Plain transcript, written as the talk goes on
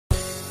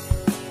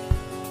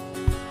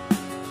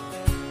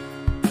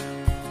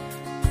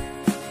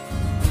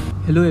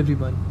Hello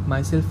everyone,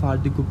 myself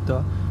Hardik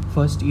Gupta,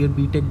 first year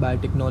B.Tech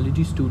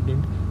Biotechnology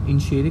student in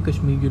Sher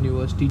Kashmir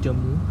University,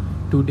 Jammu.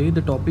 Today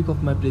the topic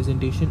of my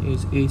presentation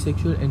is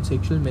asexual and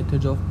sexual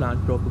methods of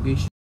plant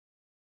propagation.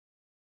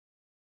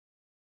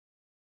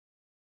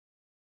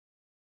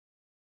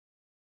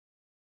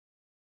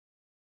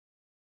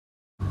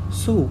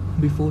 So,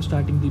 before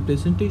starting the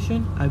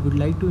presentation, I would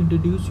like to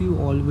introduce you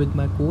all with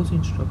my course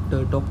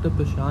instructor Dr.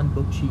 Prashant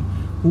Bakshi,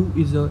 who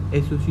is an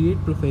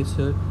associate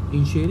professor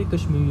in Sher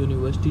Kashmir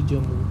University,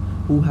 Jammu,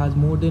 who has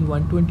more than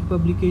 120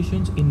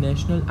 publications in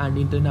national and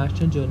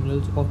international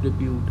journals of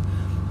repute,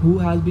 who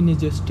has been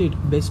suggested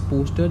best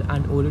poster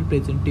and oral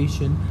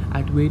presentation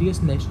at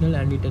various national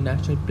and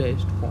international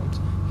platforms.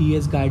 He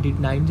has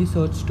guided 9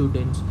 research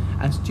students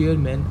as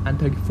chairman and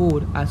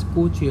 34 as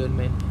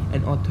co-chairman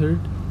and authored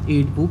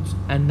 8 books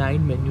and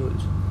 9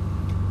 manuals.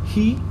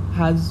 He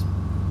has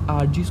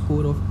RG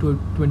score of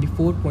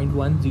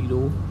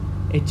 24.10,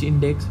 H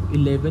index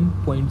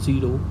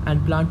 11.0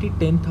 and planted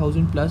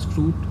 10,000 plus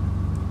fruit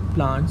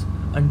plants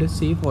under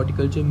safe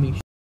horticulture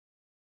mission.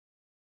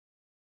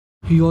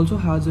 He also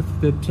has a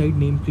website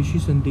named Krishi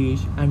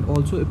Sandesh and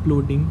also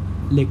uploading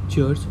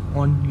lectures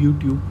on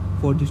YouTube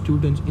for the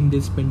students in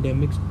this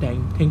pandemic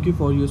time. Thank you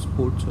for your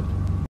support, sir.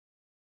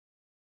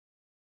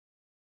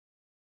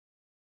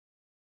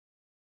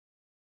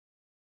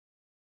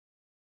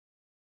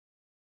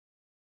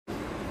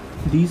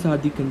 These are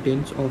the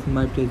contents of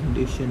my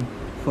presentation.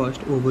 First,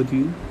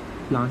 overview,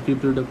 plant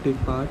reproductive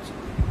parts,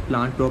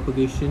 plant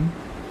propagation,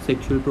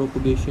 sexual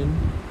propagation,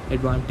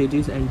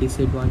 advantages and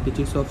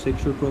disadvantages of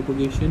sexual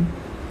propagation,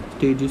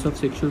 stages of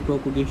sexual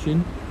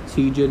propagation,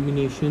 seed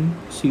germination,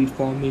 seed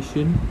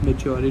formation,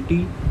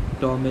 maturity,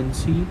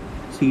 dormancy,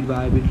 seed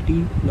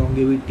viability,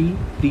 longevity,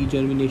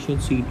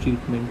 pre-germination seed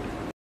treatment.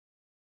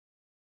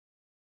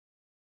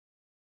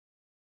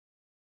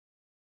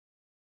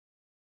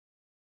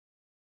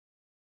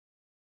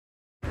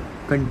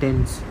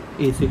 Contents: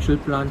 asexual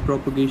plant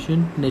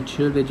propagation,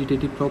 natural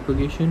vegetative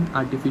propagation,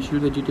 artificial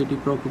vegetative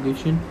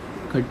propagation,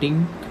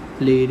 cutting,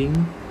 layering,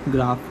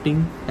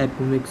 grafting,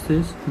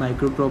 apomixis,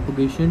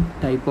 micropropagation,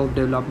 type of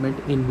development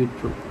in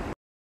vitro.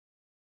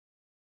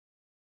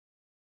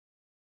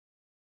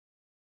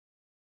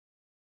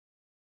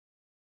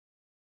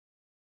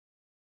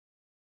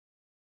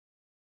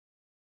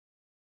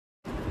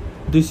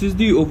 This is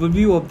the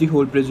overview of the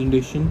whole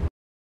presentation.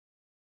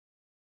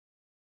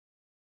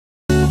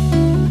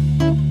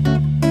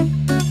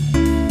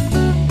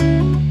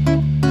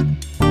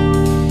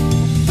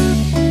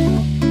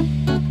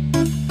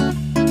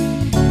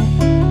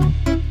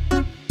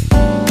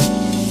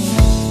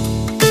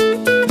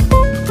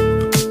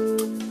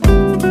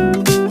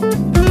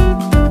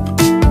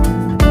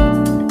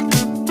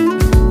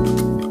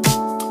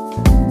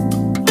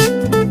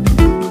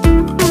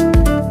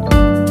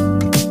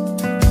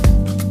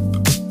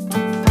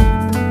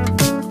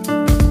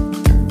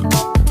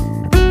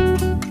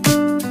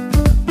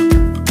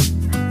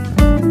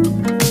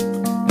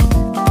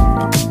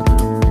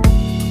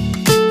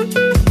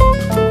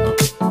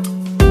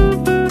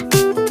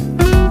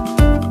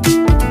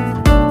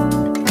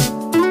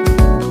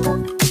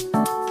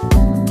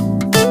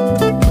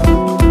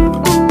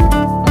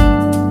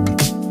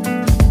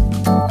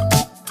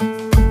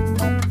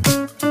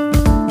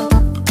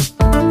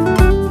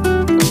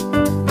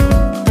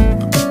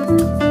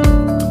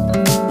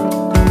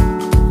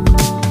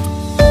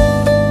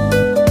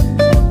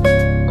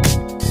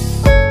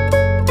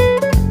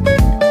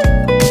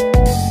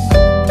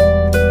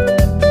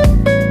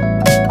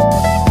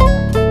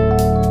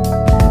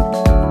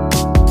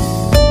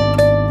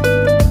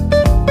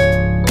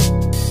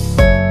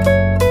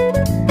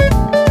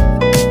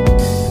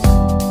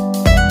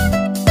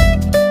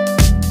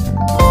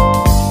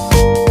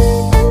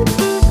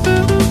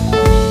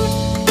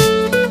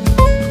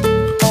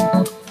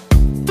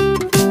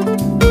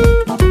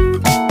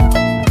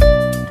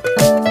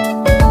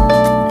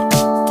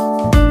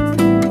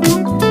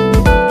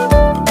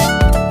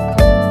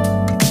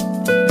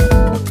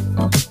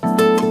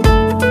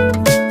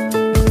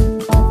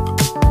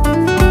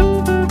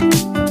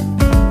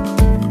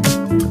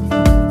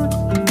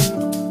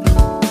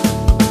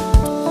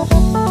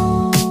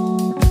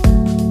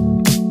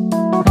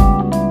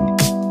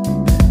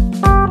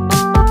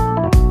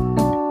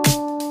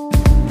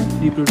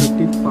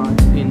 Reproductive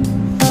parts in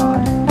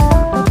flower.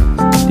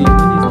 Stamen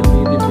is the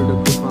male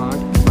reproductive part,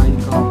 while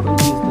carpel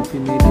is the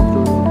female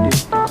reproductive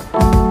part.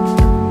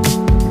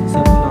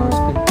 Some flowers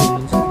contain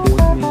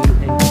both male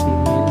and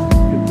female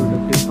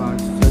reproductive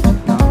parts. Such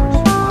flowers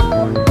are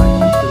called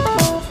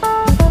bisexual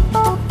flowers.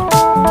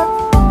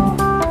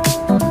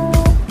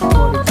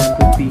 For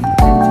example, pea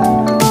and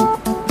China rose.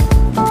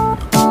 Some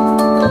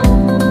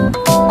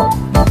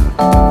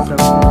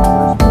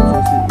flowers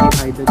possess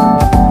either the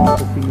male or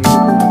the female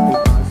reproductive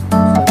parts.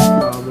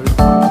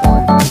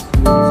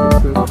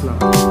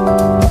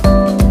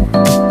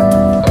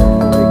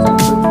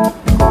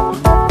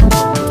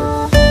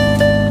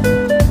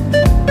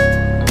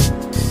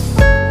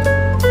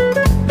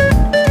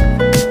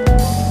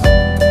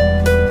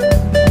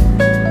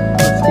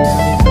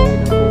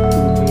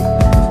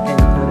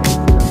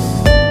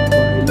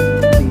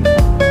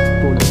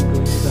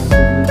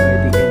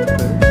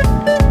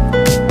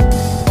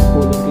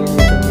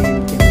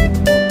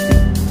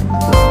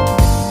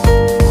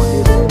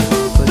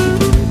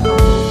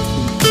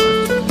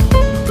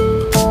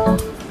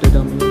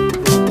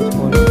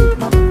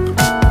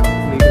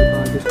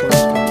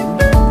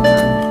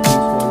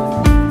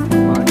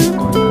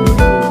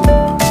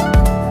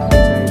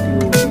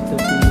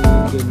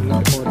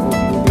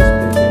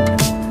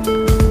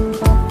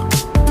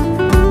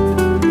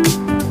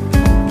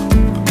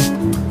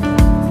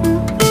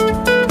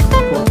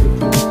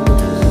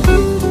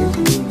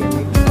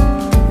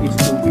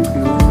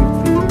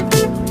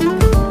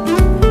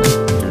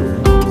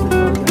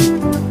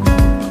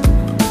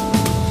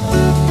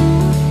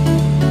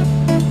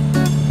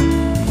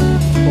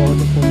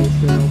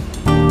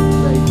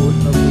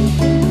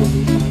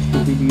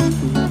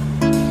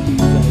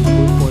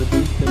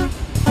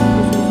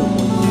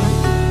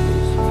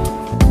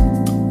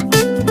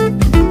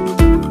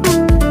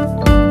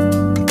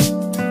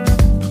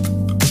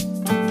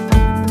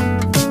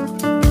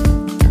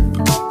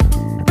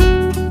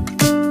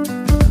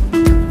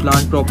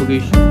 Plant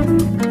propagation.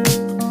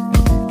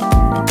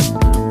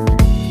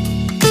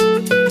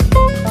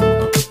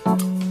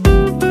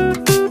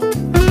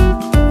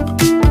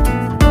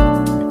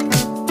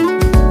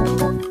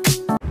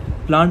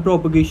 Plant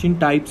propagation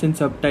types and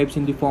subtypes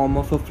in the form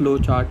of a flow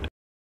chart.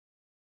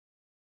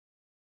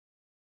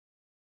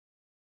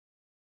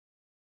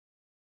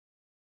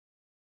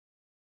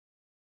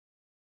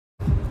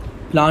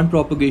 Plant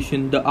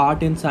propagation, the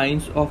art and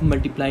science of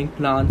multiplying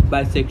plants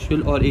by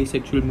sexual or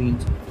asexual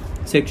means.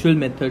 Sexual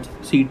methods,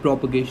 seed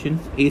propagation.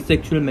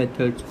 Asexual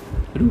methods,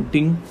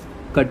 rooting,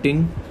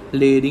 cutting,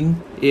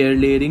 layering, air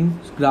layering,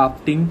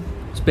 grafting,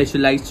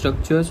 specialized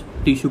structures,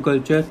 tissue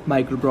culture,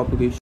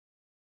 micropropagation.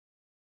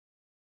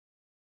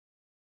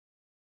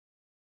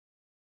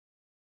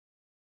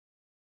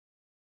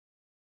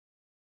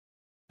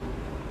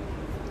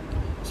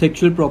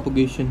 Sexual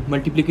propagation.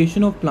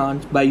 Multiplication of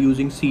plants by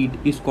using seed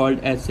is called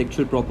as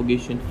sexual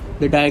propagation.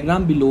 The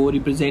diagram below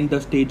represents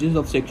the stages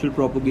of sexual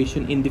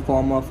propagation in the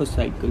form of a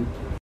cycle.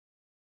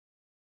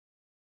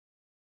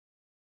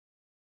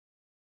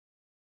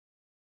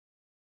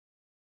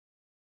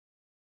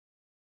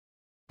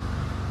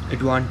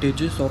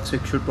 Advantages of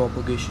sexual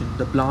propagation.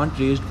 The plant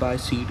raised by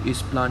seed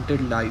is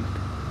planted live.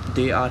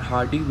 They are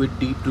hardy with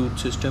deep root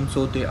system,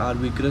 so they are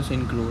vigorous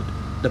in growth.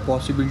 The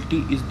possibility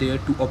is there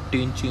to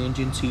obtain change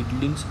in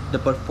seedlings, the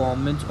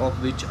performance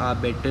of which are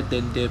better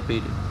than their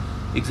parent.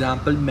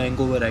 Example,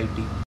 mango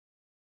variety.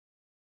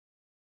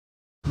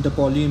 The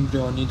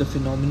polyembryony, the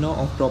phenomena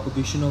of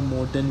propagation of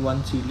more than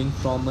one seedling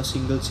from a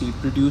single seed,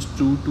 produce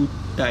true to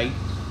type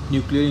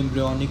nuclear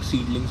embryonic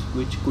seedlings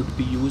which could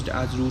be used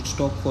as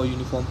rootstock for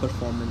uniform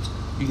performance.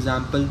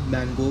 Example,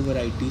 mango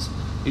varieties.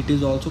 It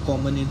is also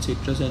common in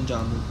citrus and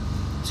jamun.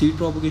 Seed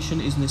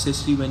propagation is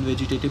necessary when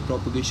vegetative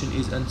propagation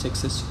is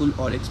unsuccessful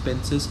or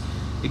expensive.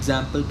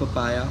 Example,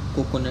 papaya,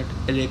 coconut,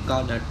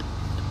 areca nut.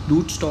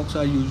 Rootstocks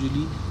are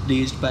usually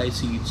raised by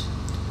seeds.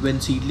 When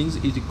seedlings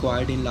is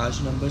required in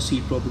large numbers,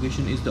 seed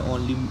propagation is the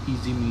only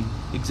easy mean.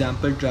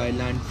 Example, dry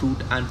land fruit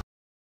and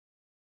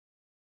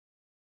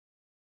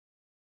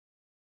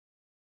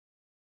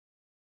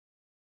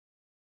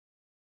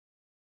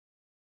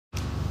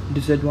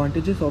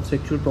disadvantages of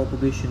sexual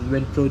propagation.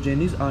 When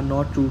progenies are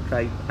not true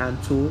type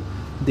and so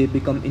they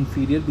become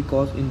inferior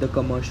because in the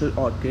commercial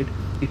orchid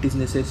it is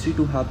necessary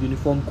to have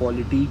uniform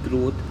quality,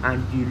 growth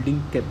and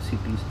yielding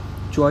capacities.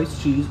 Choice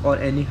trees or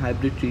any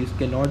hybrid trees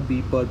cannot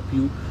be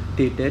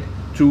perpetuated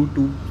true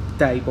to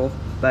type of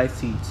by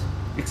seeds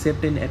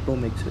except in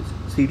apomixes.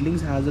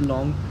 Seedlings has a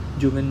long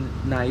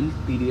juvenile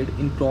period.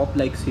 In crop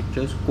like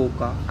citrus,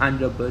 coca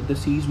and rubber, the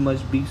seeds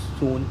must be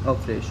sown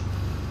afresh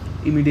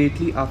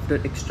immediately after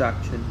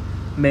extraction.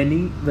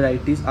 Many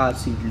varieties are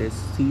seedless.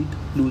 Seed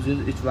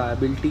loses its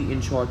viability in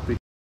short period.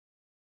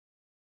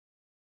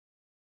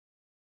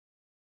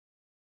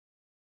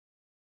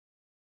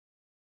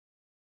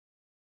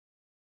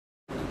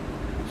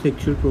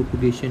 Sexual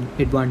propagation.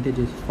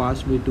 Advantages: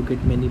 fast way to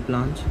get many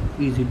plants,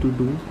 easy to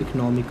do,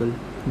 economical.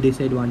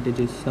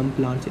 Disadvantages: some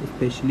plants,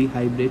 especially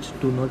hybrids,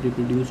 do not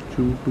reproduce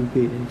true to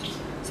parents.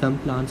 Some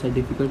plants are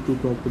difficult to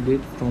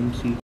propagate from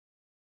seed.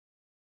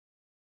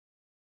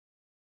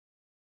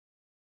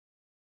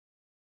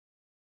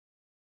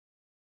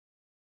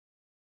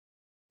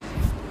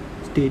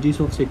 Stages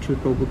of sexual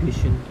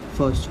propagation.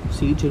 First,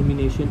 seed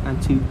germination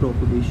and seed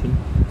propagation.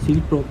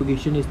 Seed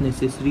propagation is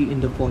necessary in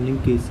the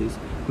following cases: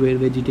 where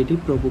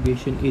vegetative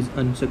propagation is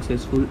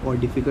unsuccessful or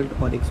difficult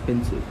or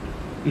expensive.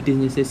 It is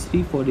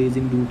necessary for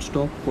raising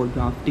rootstock for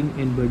grafting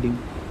and budding.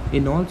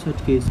 In all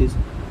such cases,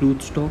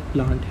 rootstock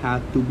plant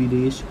have to be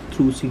raised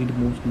through seed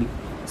mostly.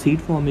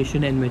 Seed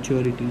formation and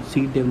maturity.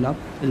 Seed develop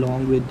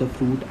along with the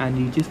fruit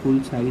and reaches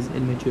full size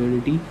and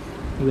maturity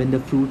when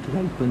the fruit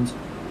ripens.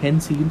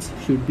 Hence, seeds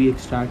should be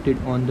extracted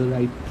on the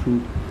ripe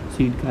fruit.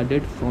 Seed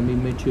gathered from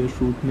immature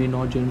fruit may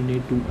not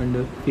germinate to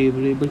under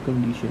favorable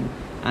condition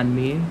and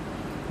may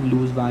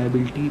lose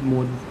viability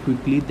more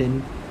quickly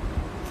than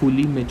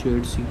fully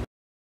matured seed.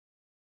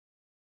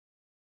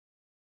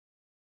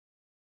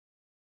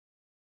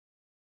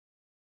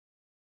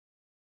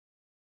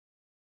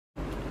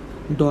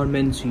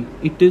 Dormancy.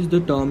 It is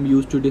the term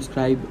used to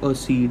describe a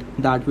seed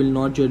that will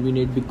not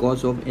germinate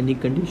because of any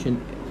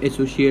condition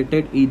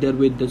associated either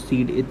with the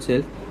seed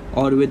itself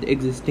or with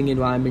existing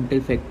environmental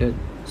factors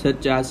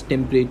such as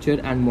temperature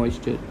and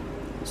moisture.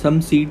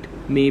 Some seed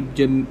may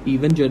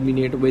even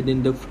germinate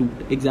within the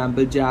fruit.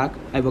 Example, jack,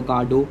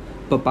 avocado,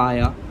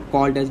 papaya,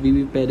 called as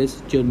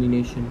viviparous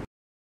germination.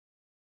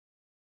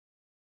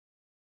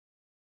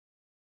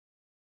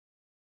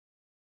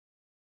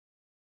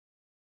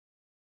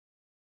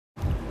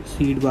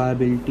 Seed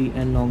viability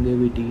and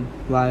longevity.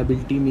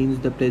 Viability means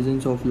the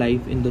presence of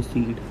life in the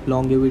seed.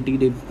 Longevity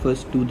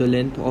refers to the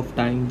length of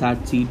time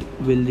that seed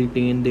will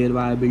retain their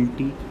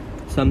viability.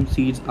 Some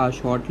seeds are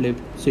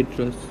short-lived.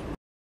 Citrus.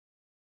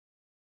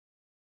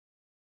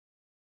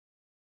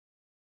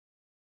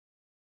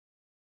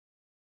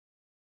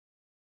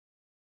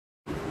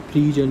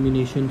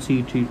 Pre-germination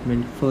seed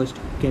treatment. First,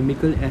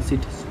 chemical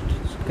acid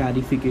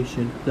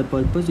scarification. The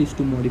purpose is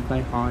to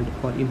modify hard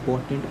or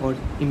important or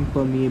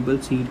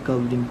impermeable seed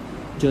covering.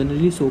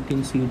 Generally,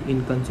 soaking seed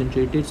in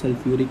concentrated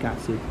sulfuric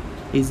acid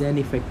is an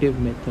effective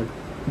method.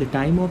 The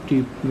time of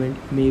treatment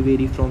may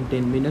vary from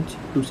 10 minutes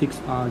to 6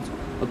 hours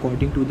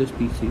according to the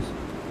species.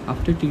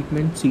 After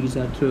treatment, seeds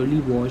are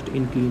thoroughly washed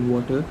in clean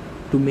water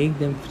to make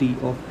them free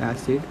of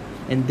acid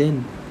and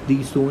then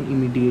resown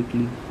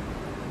immediately.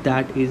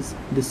 That is,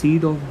 the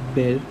seed of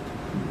bear,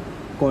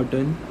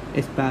 cotton,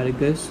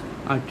 asparagus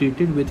are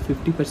treated with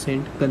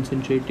 50%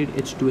 concentrated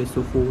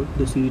H2SO4.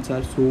 The seeds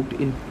are soaked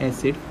in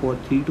acid for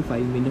 3 to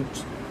 5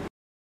 minutes.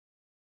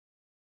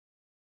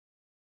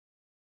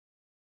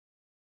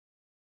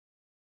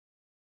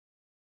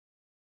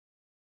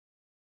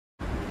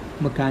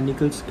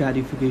 Mechanical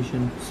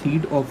scarification.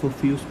 Seed of a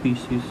few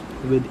species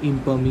with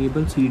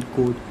impermeable seed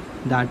coat,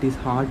 that is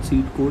hard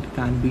seed coat,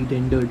 can be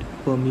rendered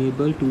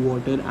permeable to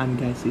water and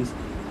gases.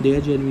 Their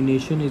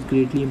germination is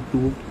greatly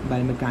improved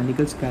by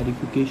mechanical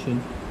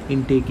scarification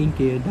in taking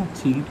care that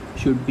seed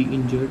should be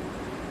injured,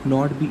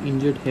 not be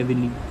injured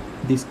heavily.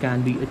 This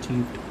can be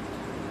achieved.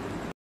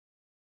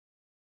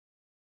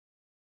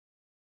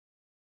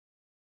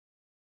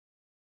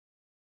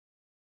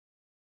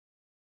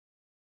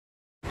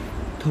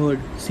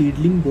 Third,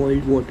 seedling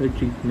boiled water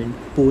treatment.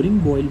 Pouring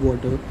boiled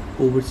water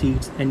over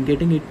seeds and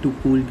getting it to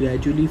cool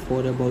gradually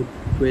for about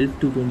 12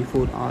 to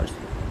 24 hours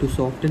to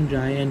soften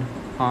dry and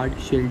hard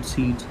shelled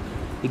seeds.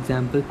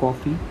 Example,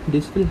 coffee.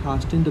 This will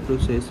hasten the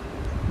process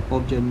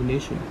of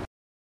germination.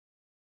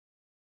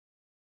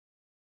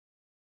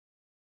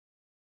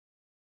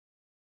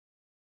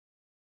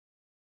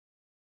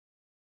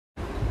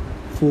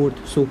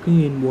 Fourth,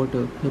 soaking in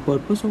water. The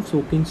purpose of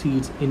soaking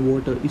seeds in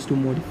water is to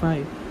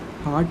modify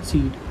hard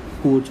seed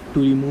coats to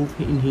remove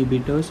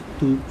inhibitors,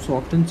 to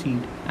soften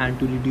seed, and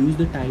to reduce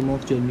the time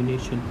of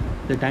germination.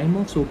 The time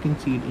of soaking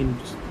seed in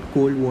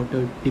cold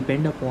water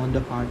depend upon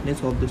the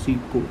hardness of the seed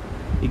coat.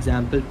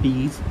 Example,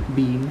 peas,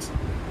 beans,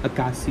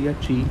 acacia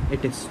tree,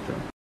 etc.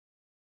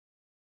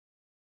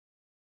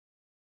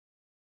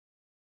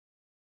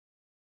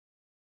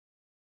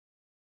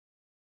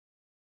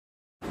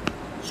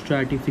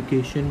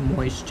 Stratification,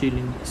 moist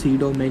chilling.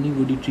 Seed of many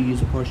woody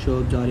trees or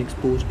shrubs are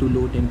exposed to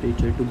low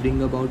temperature to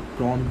bring about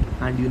prompt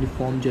and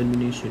uniform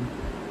germination.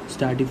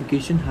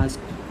 Stratification has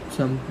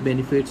some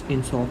benefits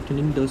in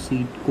softening the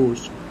seed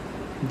coats.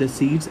 The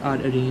seeds are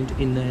arranged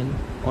in an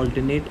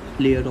alternate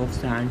layer of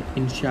sand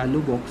in shallow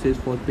boxes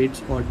for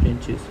pits or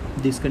trenches.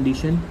 This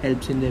condition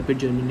helps in rapid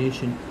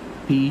germination.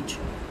 Peach,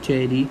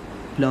 cherry,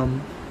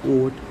 plum,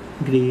 oat,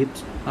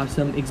 grapes are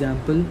some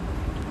examples.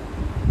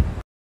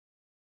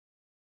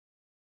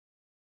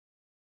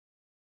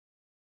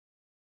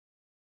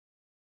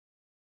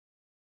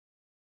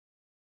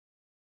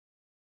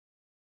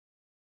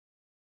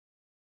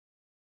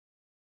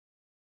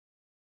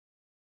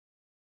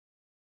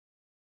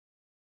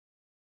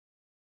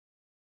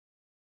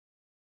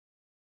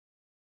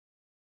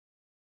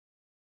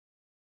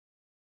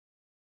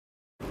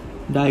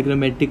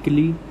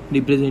 Diagrammatically,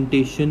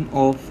 representation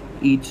of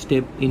each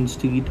step in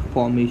seed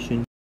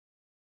formation.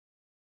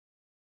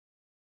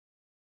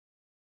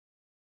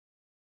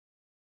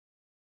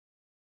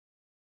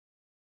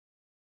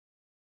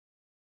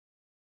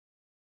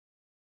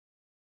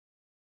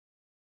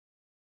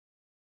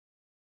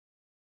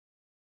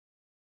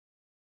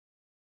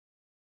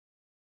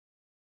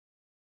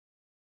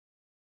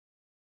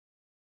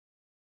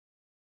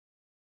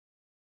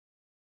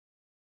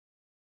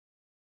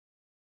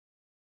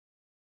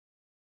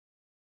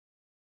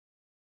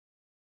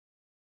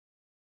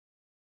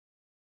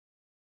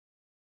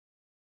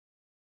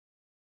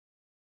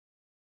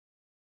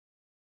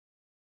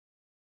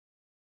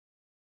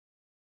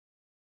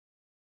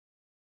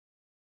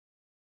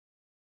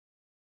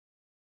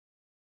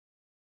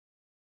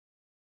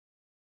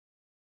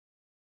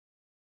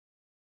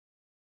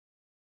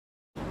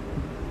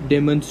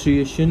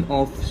 Demonstration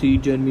of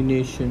seed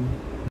germination.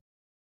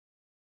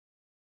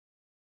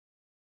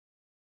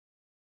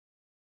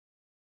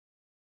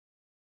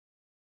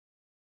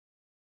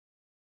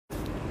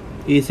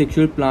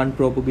 Asexual plant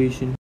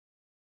propagation.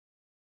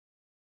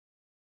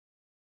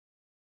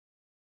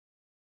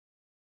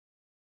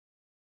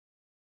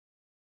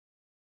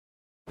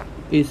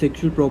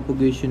 Asexual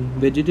propagation,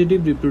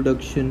 vegetative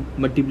reproduction,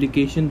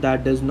 multiplication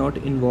that does not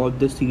involve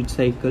the seed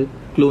cycle.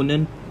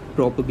 Clonal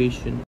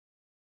propagation.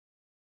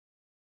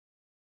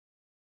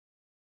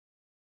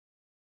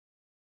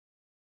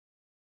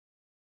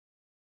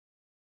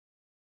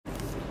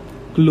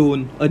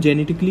 Clone, a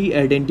genetically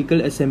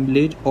identical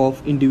assemblage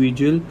of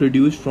individual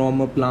produced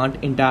from a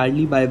plant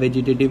entirely by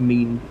vegetative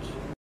means.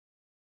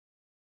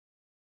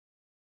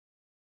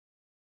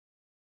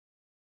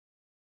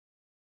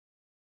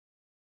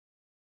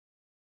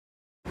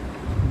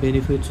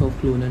 Benefits of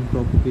clonal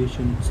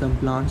propagation. Some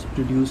plants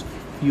produce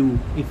few,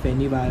 if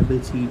any,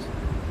 viable seeds.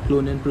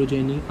 Clonal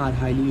progeny are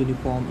highly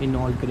uniform in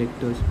all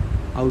characters.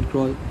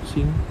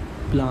 Outcrossing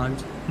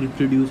plants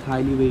reproduce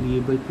highly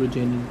variable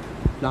progeny.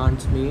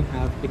 Plants may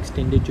have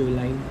extended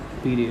germination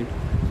period.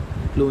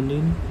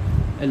 Cloning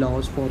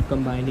allows for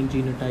combining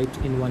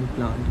genotypes in one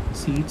plant.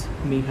 Seeds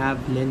may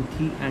have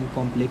lengthy and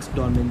complex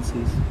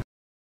dormancies.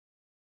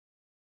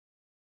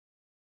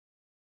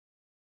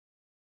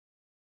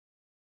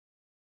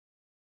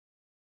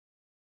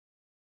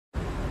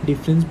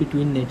 Difference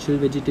between natural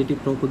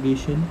vegetative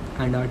propagation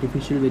and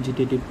artificial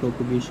vegetative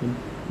propagation.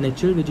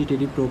 Natural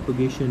vegetative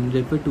propagation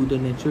refers to the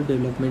natural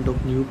development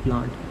of new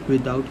plant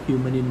without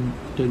human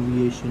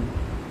intervention.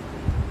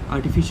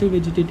 Artificial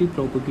vegetative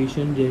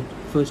propagation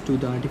refers to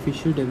the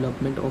artificial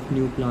development of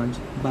new plants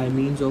by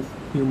means of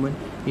human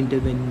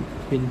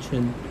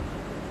intervention.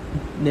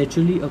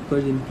 Naturally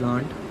occurs in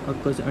plant,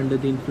 occurs under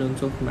the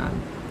influence of man,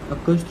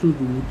 occurs through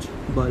roots,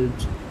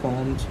 bulbs,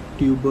 corms,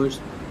 tubers,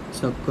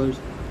 suckers,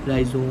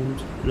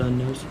 rhizomes,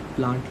 runners,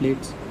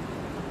 plantlets,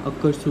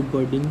 occurs through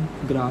budding,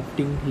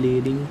 grafting,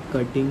 layering,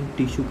 cutting,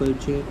 tissue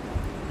culture,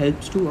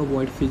 helps to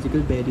avoid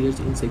physical barriers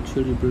in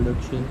sexual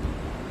reproduction,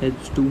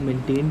 helps to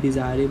maintain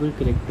desirable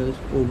characters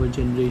over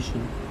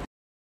generation.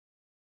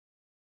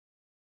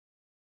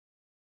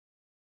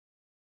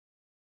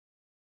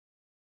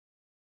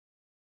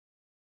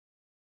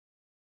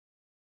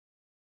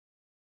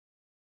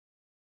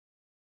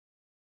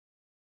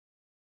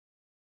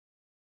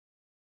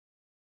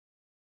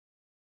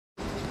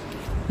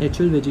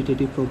 Natural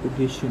vegetative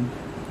propagation.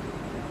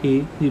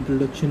 A.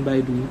 Reproduction by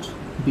roots.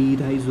 B.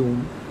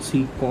 Rhizome.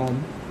 C.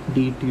 Corm.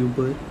 D.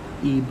 Tuber.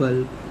 E.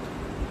 Bulb.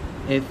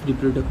 F.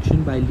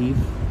 Reproduction by leaf.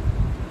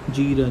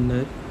 G.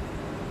 Runner.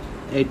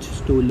 H.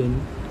 Stolon.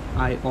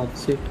 I.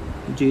 Offset.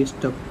 J.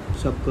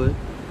 Sucker.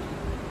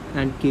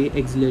 And K.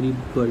 Axillary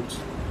buds.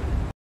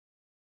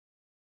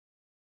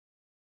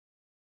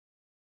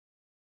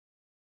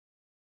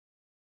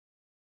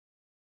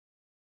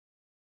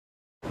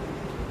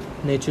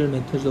 Natural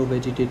methods of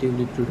vegetative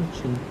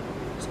reproduction.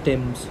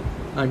 Stems.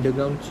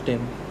 Underground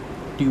stem.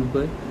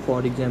 Tuber,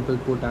 for example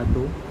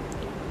potato.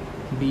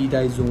 B.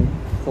 Rhizome,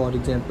 for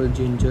example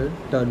ginger,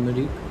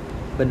 turmeric,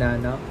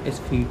 banana,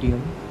 asphytium.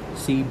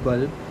 C.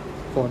 Bulb,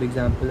 for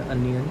example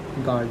onion,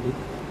 garlic.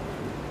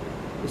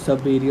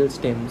 Subaerial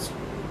stems.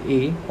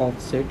 A.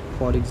 Offset,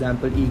 for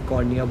example E.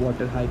 cornea,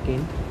 water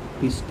hyacinth,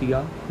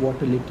 pistia,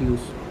 water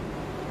lettuce.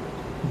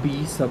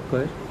 B.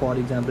 Sucker, for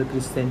example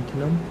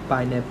chrysanthemum,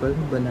 pineapple,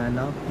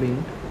 banana,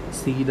 mint.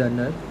 C.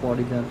 Runner, for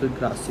example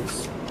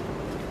grasses.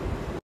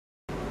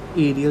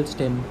 Aerial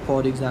stem,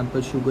 for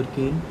example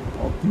sugarcane,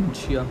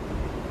 opuntia.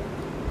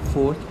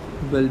 Fourth,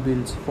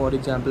 bulbils, for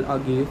example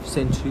agave,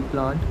 century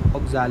plant,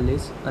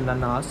 oxalis,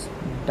 ananas,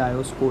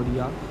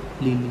 dioscorea,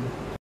 lily.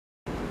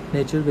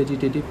 Natural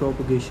vegetative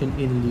propagation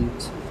in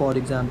leaves, for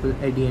example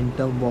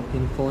adiantum,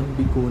 walking fern,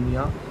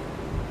 begonia.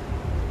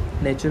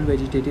 Natural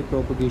vegetative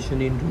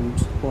propagation in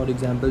roots, for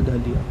example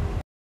dahlia.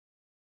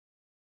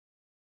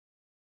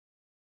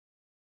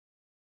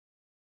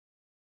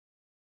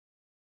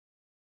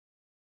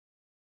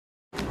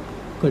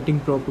 Cutting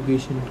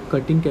propagation.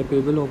 Cutting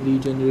capable of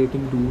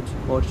regenerating roots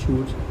or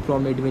shoots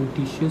from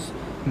adventitious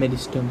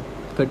meristem.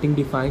 Cutting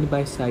defined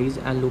by size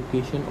and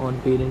location on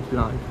parent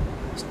plant.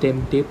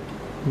 Stem tipped,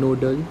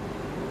 nodal,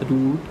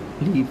 root,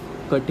 leaf.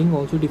 Cutting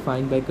also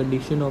defined by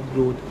condition of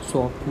growth,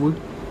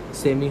 softwood,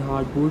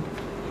 semi-hardwood,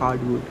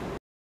 hardwood.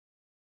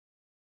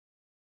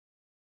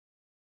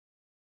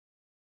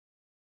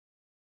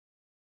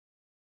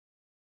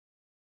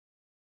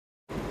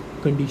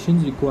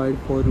 Conditions required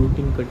for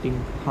rooting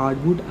cutting.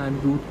 Hardwood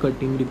and root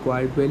cutting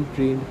require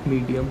well-drained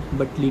medium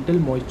but little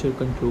moisture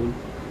control.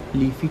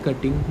 Leafy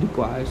cutting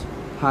requires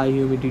high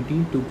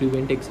humidity to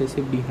prevent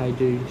excessive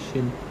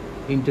dehydration.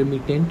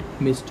 Intermittent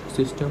mist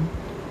system,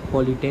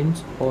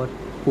 pollutants or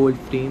cold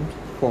frames,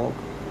 fog.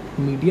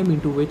 Medium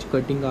into which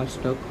cutting are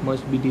stuck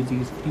must be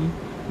disease-free,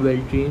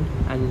 well-drained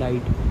and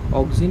light.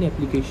 Oxygen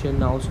application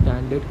now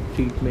standard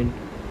treatment.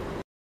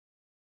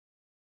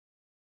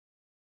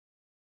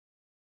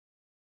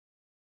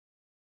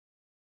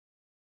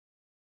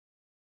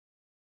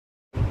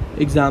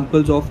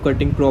 Examples of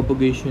cutting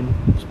propagation.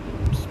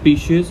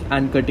 Species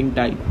and cutting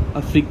type.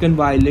 African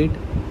violet,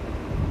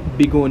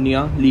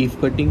 begonia, leaf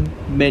cutting.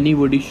 Many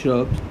woody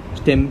shrubs,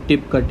 stem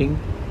tip cutting.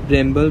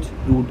 Brambles,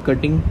 root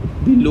cutting.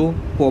 Willow,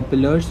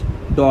 poplars,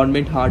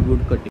 dormant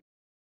hardwood cutting.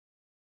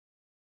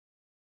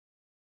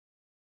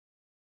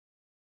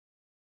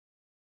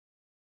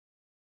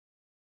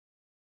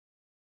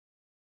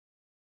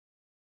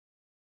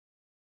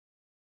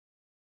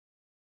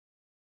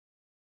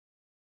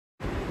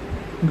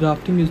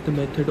 Grafting is the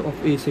method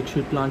of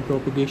asexual plant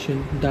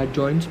propagation that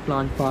joins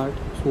plant parts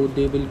so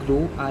they will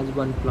grow as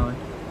one plant.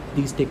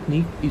 This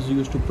technique is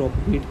used to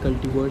propagate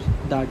cultivars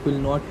that will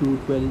not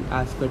root well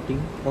as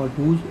cutting or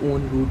whose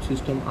own root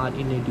system are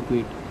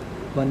inadequate.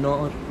 One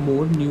or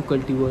more new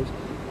cultivars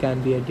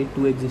can be added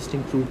to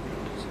existing fruits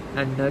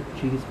and nut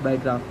trees by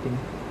grafting.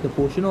 The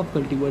portion of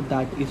cultivar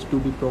that is to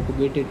be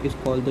propagated is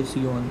called the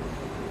scion.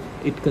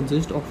 It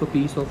consists of a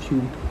piece of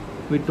shoot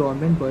with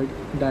dormant bud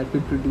that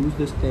will produce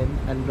the stem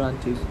and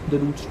branches. The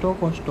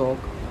rootstock or stalk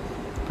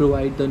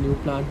provide the new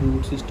plant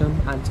root system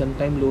and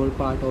sometimes lower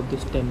part of the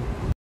stem.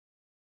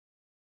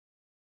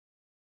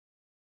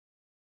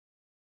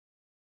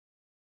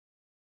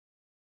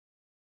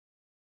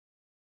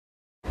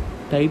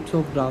 Types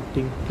of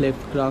grafting: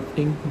 cleft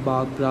grafting,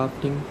 bark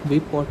grafting,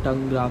 whip or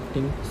tongue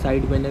grafting,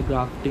 side veneer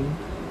grafting,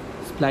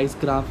 splice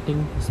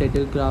grafting,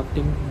 settle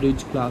grafting,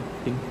 bridge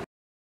grafting.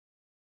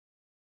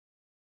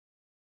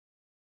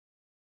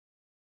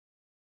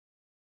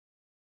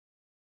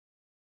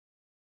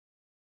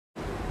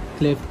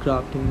 Cleft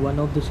grafting, one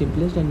of the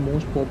simplest and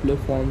most popular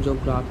forms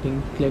of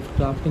grafting. Cleft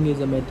grafting is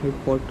a method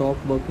for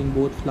top working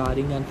both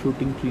flowering and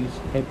fruiting trees,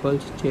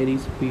 apples,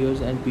 cherries, pears,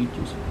 and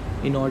peaches.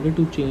 In order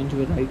to change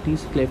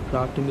varieties, cleft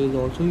grafting is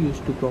also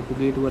used to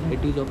propagate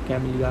varieties of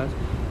camellias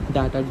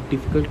that are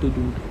difficult to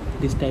root.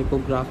 This type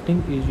of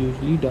grafting is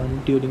usually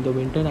done during the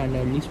winter and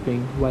early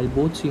spring, while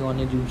both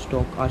scion and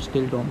rootstock are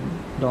still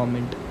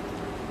dormant.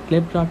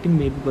 Cleft grafting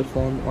may be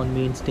performed on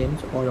main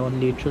stems or on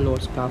lateral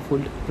or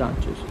scaffold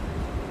branches.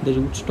 The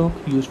rootstock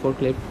used for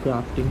cleft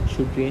grafting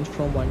should range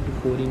from 1 to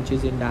 4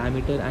 inches in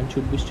diameter and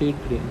should be straight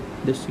grain.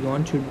 The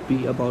scion should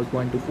be about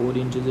 1 to 4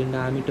 inches in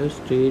diameter,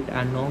 straight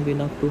and long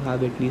enough to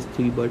have at least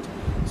 3 buds.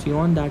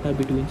 Scion that are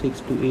between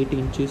 6 to 8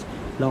 inches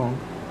long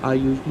are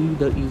usually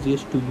the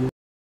easiest to use.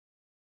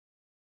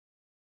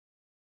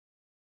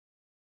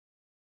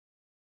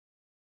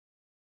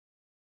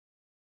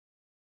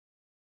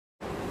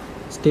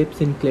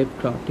 Steps in cleft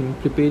grafting.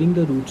 Preparing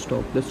the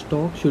rootstock. The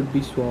stalk should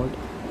be sawed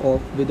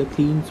off with a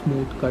clean,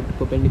 smooth cut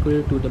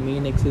perpendicular to the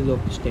main axis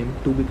of the stem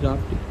to be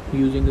grafted.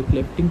 Using a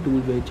clefting tool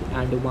wedge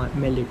and a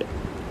mallet,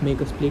 make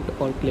a split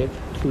or cleft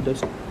through the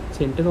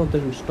center of the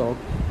rootstock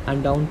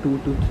and down 2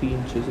 to 3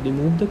 inches.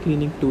 Remove the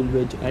cleaning tool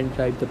wedge and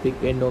drive the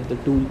pick end of the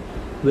tool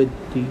with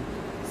the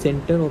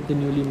center of the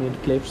newly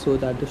made cleft so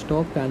that the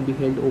stalk can be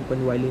held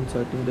open while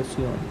inserting the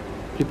scion.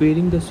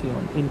 Preparing the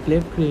scion. In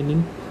cleft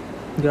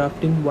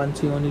grafting, one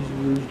scion is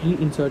usually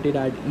inserted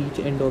at each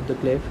end of the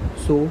cleft,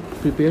 so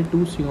prepare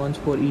 2 scions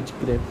for each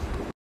cleft.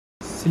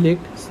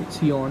 Select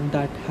scion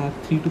that have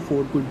 3 to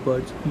 4 good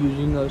buds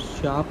using a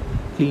sharp,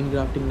 clean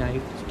grafting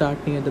knife.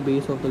 Start near the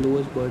base of the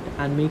lowest bud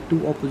and make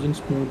 2 opposing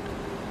smooth,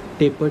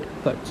 tapered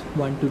cuts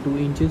 1 to 2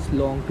 inches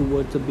long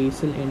towards the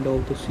basal end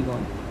of the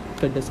scion.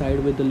 Cut the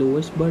side with the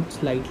lowest bud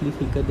slightly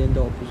thicker than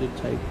the opposite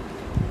side.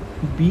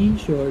 Be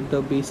sure the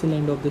basal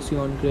end of the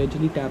scion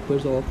gradually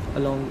tapers off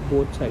along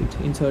both sides.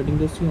 Inserting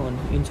the scion.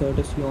 Insert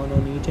a scion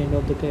on each end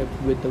of the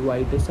cleft with the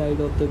wider side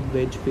of the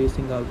wedge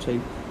facing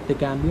outside. The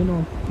cambion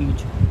of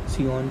each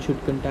scion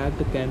should contact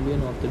the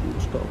cambion of the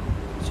rootstock.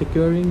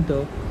 Securing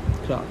the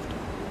graft.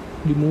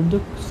 Remove the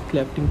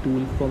clefting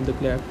tool from the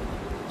cleft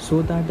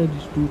so that the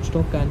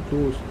rootstock can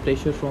close.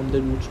 Pressure from the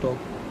rootstock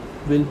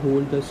will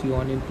hold the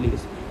scion in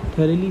place.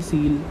 Thoroughly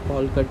seal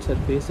all cut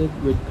surfaces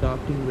with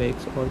grafting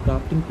wax or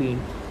grafting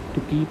paint to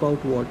keep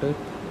out water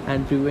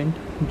and prevent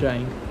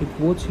drying. If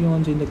both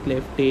scions in the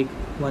cleft take,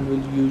 one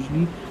will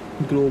usually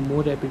grow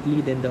more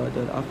rapidly than the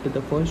other. After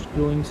the first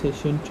growing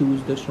session,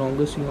 choose the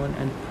stronger scion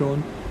and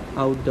prune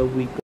out the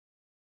weaker.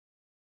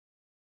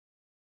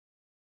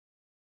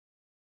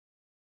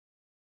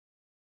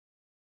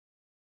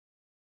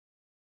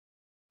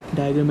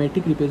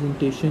 Diagrammatic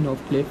representation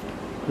of cleft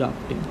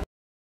grafting.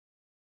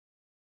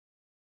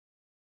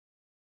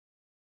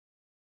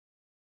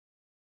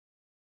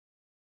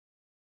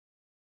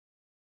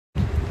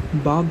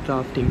 Bark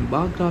grafting.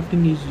 Bark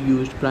grafting is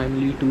used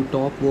primarily to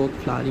top work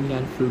flowering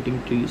and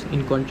fruiting trees.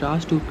 In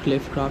contrast to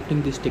cleft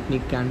grafting, this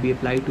technique can be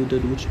applied to the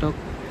rootstock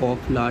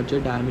of larger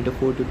diameter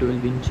 4 to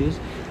 12 inches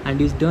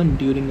and is done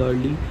during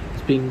early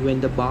spring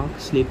when the bark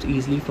slips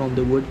easily from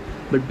the wood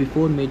but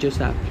before major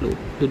sap flow.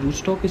 The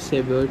rootstock is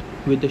severed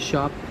with a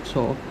sharp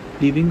saw,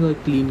 leaving a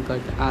clean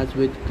cut as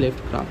with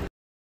cleft graft.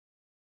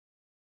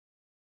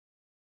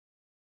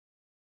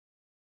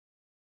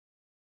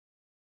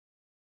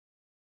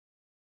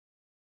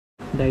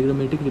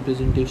 Diagrammatic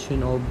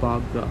representation of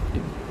bark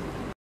grafting.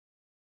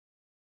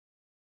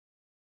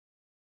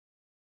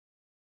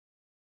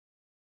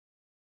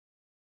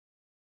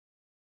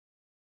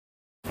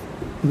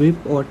 Whip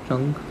or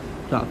tongue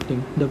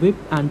grafting. The whip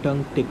and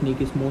tongue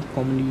technique is most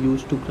commonly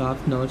used to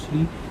graft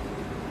nursery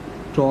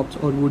crops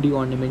or woody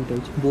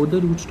ornamentals. Both the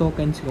rootstock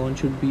and scion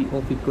should be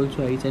of equal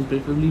size and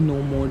preferably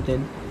no more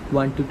than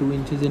 1 to 2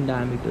 inches in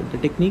diameter. The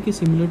technique is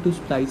similar to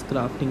splice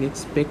grafting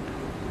except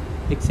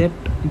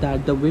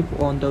that the whip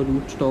on the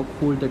rootstock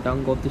hold the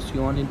tongue of the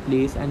scion in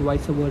place and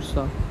vice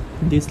versa.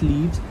 This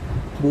leaves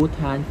both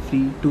hands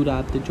free to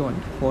wrap the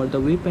joint. For the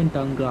whip and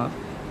tongue graft,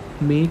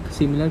 make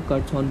similar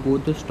cuts on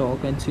both the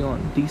stalk and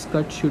scion. These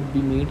cuts should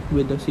be made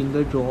with a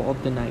single draw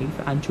of the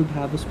knife and should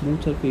have a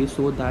smooth surface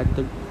so that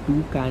the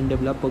two can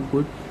develop a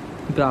good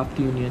graft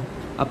union.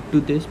 Up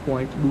to this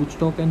point,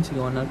 rootstock and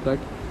scion are cut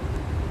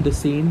the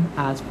same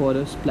as for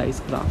a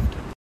splice graft.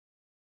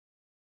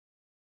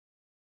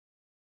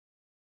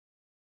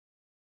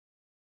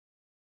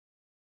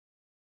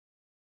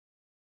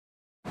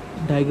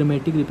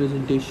 Diagrammatic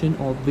representation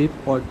of whip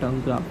or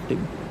tongue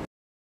grafting.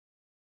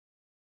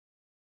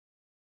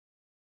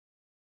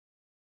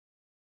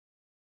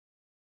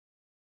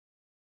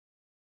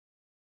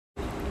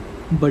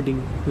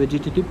 Budding,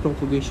 vegetative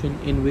propagation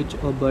in which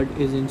a bud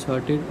is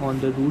inserted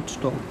on the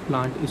rootstock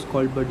plant is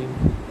called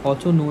budding,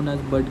 also known as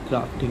bud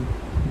grafting.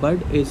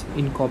 Bud is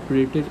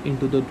incorporated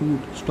into the root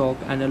stock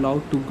and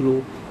allowed to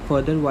grow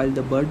further while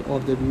the bud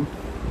of the root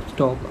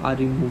stock are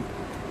removed.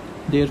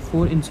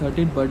 Therefore,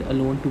 inserted bud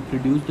alone to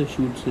produce the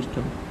shoot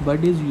system.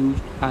 Bud is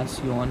used as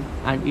scion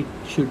and it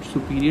should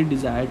superior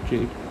desired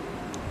trait.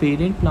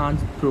 Parent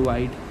plants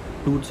provide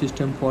root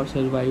system for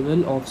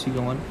survival of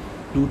scion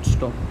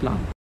rootstock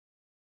plant.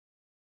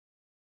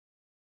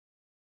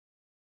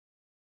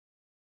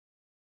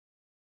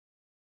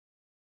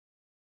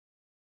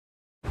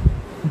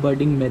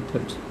 Budding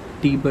methods: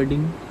 tea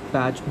budding,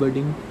 patch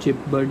budding, chip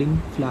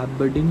budding, flap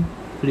budding,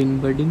 ring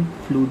budding,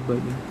 flute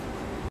budding.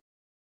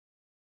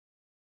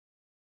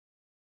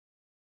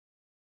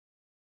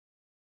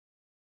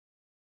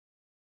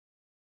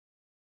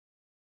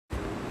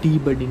 Tea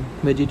budding,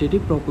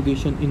 vegetative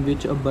propagation in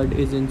which a bud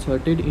is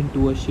inserted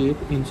into a shape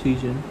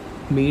incision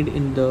made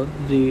in the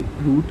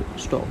root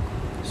stalk.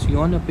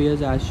 Scion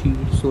appears as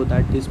shield, so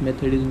that this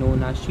method is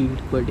known as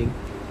shield budding.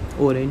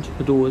 Orange,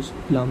 rose,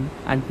 plum,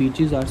 and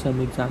peaches are some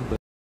examples.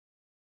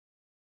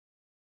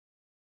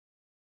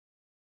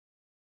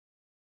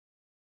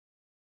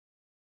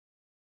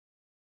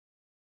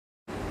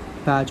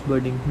 Patch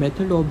budding,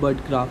 method of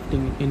bud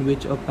grafting in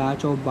which a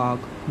patch of bark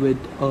with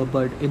a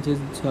bud is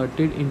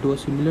inserted into a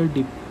similar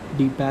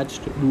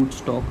detached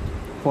rootstock.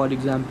 For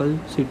example,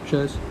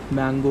 citrus,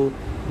 mango,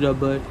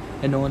 rubber,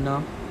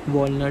 annona,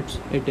 walnuts,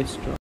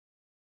 etc.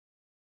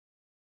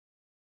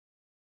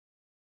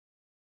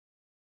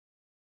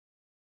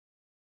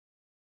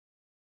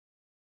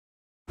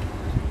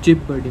 Chip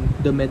budding,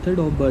 the method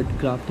of bud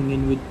grafting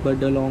in which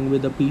bud along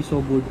with a piece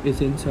of wood is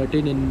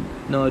inserted in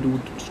a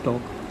rootstock.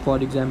 For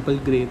example,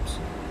 grapes.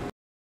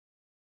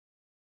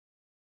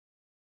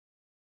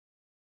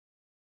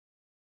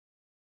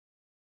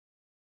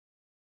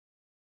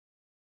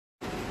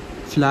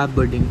 Flap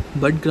budding,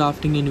 bud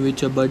grafting in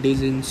which a bud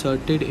is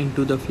inserted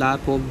into the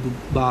flap of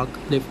bark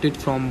lifted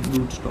from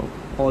rootstock,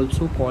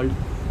 also called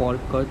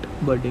forecut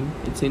budding,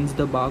 since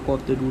the bark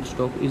of the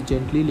rootstock is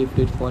gently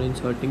lifted for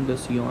inserting the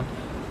scion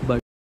bud.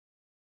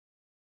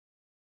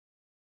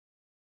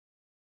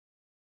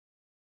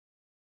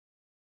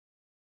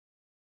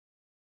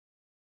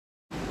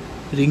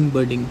 Ring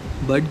budding,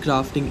 bud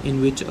grafting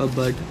in which a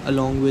bud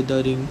along with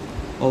a ring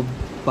of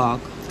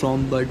bark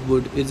from bud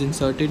wood is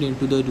inserted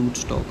into the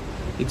rootstock.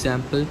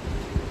 Example,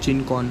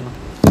 chinchona.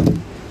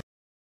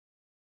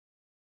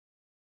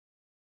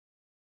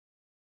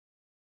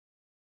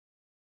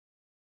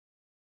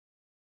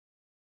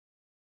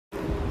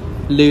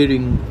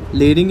 Layering.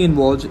 Layering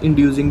involves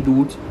inducing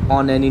roots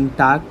on an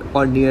intact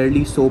or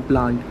nearly so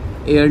plant.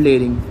 Air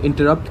layering.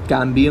 Interrupt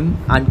cambium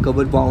and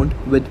cover wound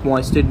with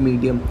moisture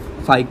medium.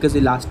 Ficus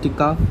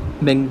elastica,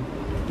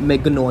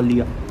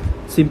 magnolia.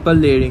 Simple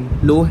layering.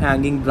 Low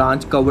hanging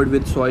branch covered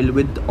with soil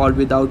with or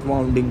without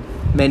wounding.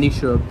 Many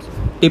shrubs.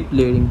 Tip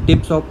layering.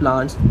 Tips of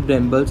plants,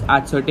 brambles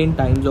at certain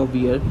times of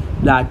year,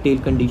 rat tail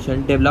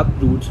condition, develop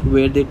roots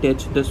where they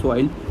touch the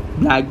soil,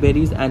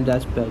 blackberries and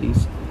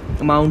raspberries.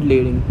 Mound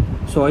layering,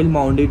 soil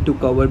mounded to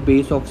cover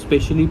base of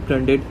specially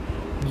pruned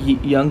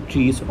young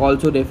trees,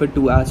 also referred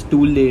to as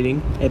tool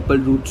layering, apple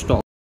root stock.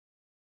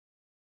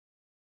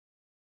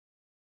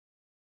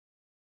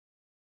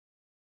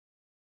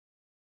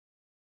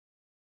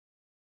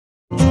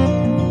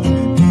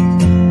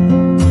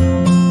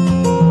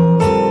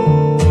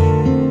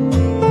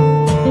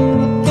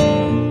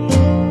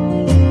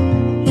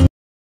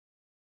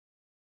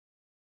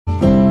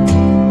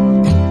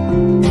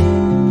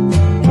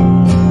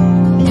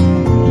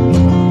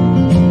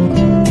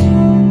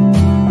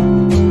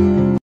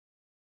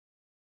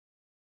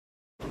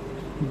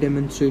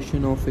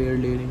 Demonstration of air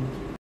layering.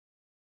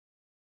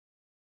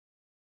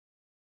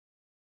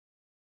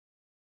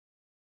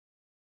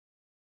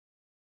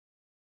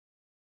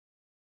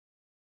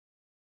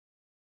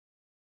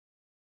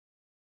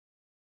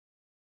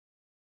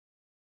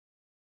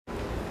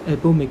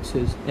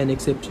 Apomixis, an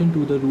exception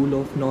to the rule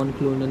of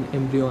non-clonal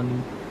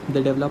embryony. The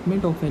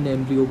development of an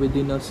embryo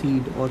within a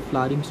seed or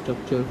flowering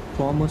structure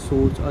from a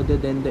source other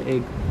than the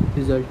egg,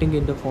 resulting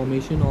in the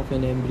formation of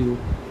an embryo,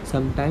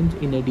 sometimes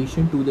in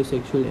addition to the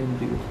sexual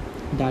embryo,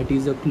 that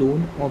is a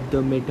clone of the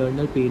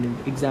maternal parent.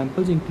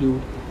 Examples include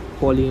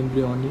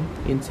polyembryony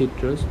in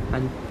citrus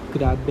and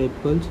crab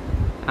apples,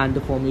 and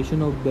the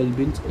formation of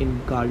bulbils in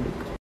garlic.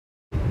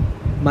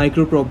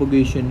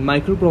 Micropropagation.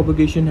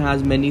 Micropropagation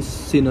has many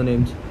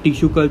synonyms: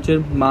 tissue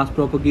culture, mass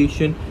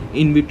propagation,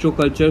 in vitro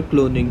culture,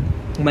 cloning.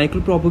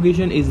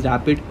 Micropropagation is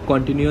rapid,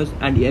 continuous,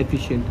 and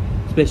efficient.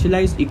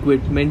 Specialized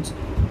equipments,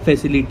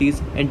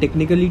 facilities, and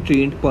technically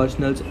trained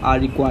personnel are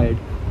required.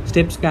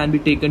 Steps can be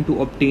taken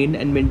to obtain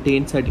and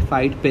maintain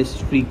certified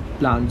pest-free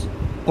plants.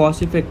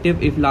 Cost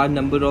effective if large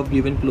number of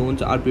given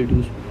clones are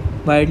produced.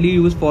 Widely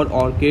used for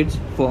orchids,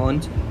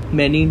 ferns,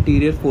 many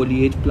interior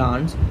foliage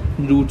plants,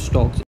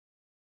 rootstocks.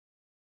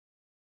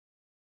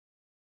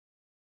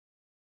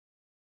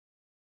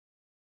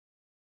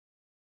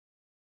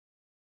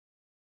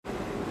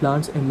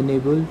 Plants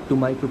amenable to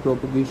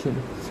micropropagation,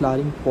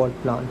 flowering pot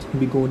plants,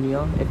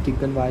 begonia,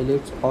 African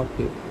violets,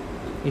 orchid.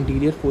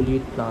 Interior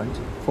foliage plants,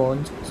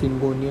 ferns,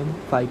 syngonium,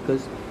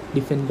 ficus,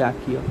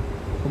 dieffenbachia.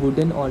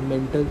 Wooden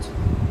ornamentals,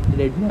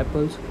 red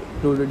maples,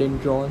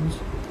 rhododendrons,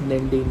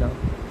 lindena.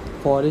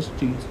 Forest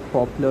trees,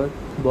 poplar,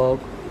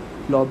 birch,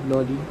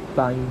 loblolly,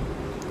 pine.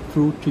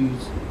 Fruit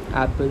trees,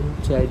 apple,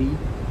 cherry,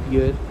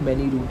 pear,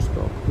 many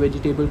rootstock.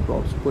 Vegetable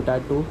crops,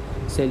 potato,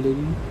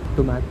 celery,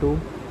 tomato,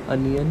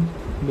 onion,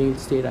 male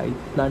sterile.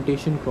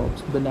 Plantation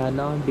crops,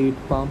 banana, date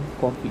palm,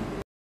 coffee.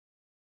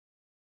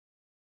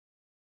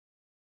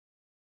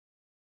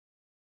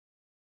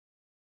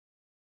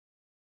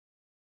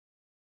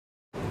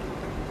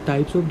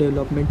 Types of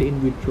development in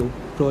vitro: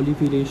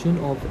 proliferation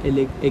of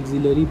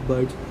axillary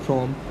buds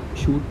from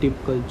shoot-tip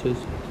cultures,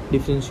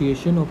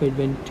 differentiation of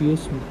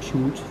adventitious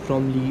shoots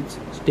from leaves,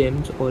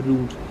 stems, or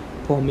roots,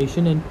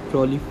 formation and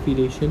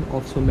proliferation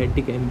of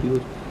somatic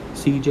embryos,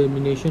 seed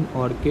germination,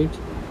 orchids,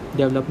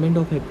 development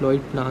of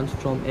haploid plants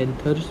from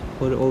anthers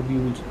or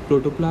ovules,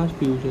 protoplasm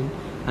fusion,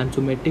 and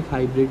somatic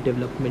hybrid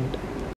development.